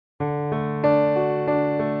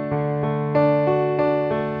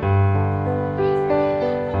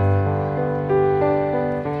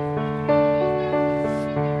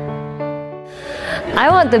I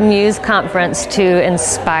want the MUSE conference to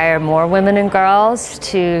inspire more women and girls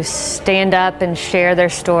to stand up and share their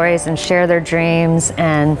stories and share their dreams,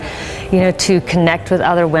 and to connect with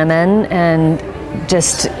other women and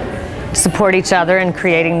just support each other in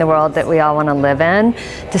creating the world that we all want to live in,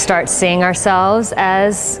 to start seeing ourselves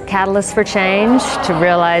as catalysts for change, to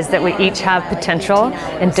realize that we each have potential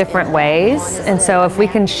in different ways. And so if we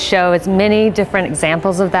can show as many different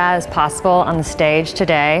examples of that as possible on the stage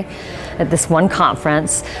today at this one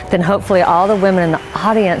conference, then hopefully all the women in the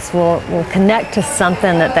audience will connect to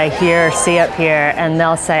something that they hear or see up here, and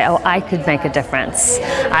they'll say, oh, I could make a difference.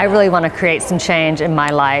 I really want to create some change in my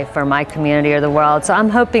life or my community or the world. So I'm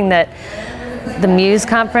hoping that the MUSE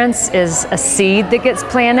conference is a seed that gets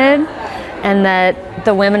planted, and that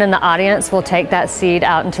the women in the audience will take that seed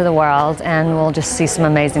out into the world, and we'll just see some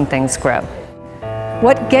amazing things grow.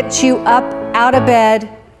 What gets you up out of bed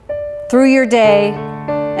through your day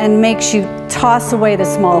and makes you toss away the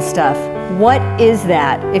small stuff? What is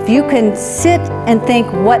that? If you can sit and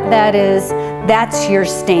think what that is, that's your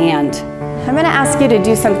stand. I'm going to ask you to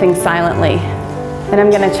do something silently, and I'm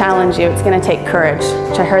going to challenge you. It's going to take courage,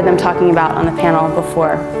 which I heard them talking about on the panel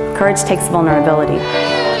before. Courage takes vulnerability.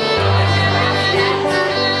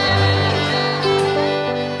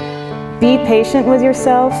 Be patient with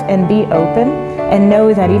yourself and be open, and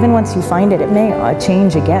know that even once you find it, it may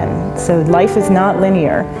change again. So life is not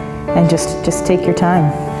linear, and just take your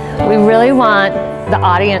time. We really want the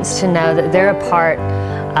audience to know that they're a part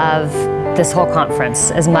of this whole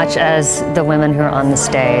conference as much as the women who are on the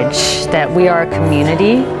stage, that we are a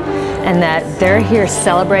community, and that they're here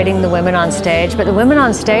celebrating the women on stage, but the women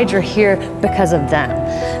on stage are here because of them.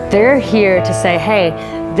 They're here to say, hey,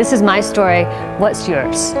 this is my story, what's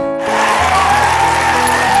yours?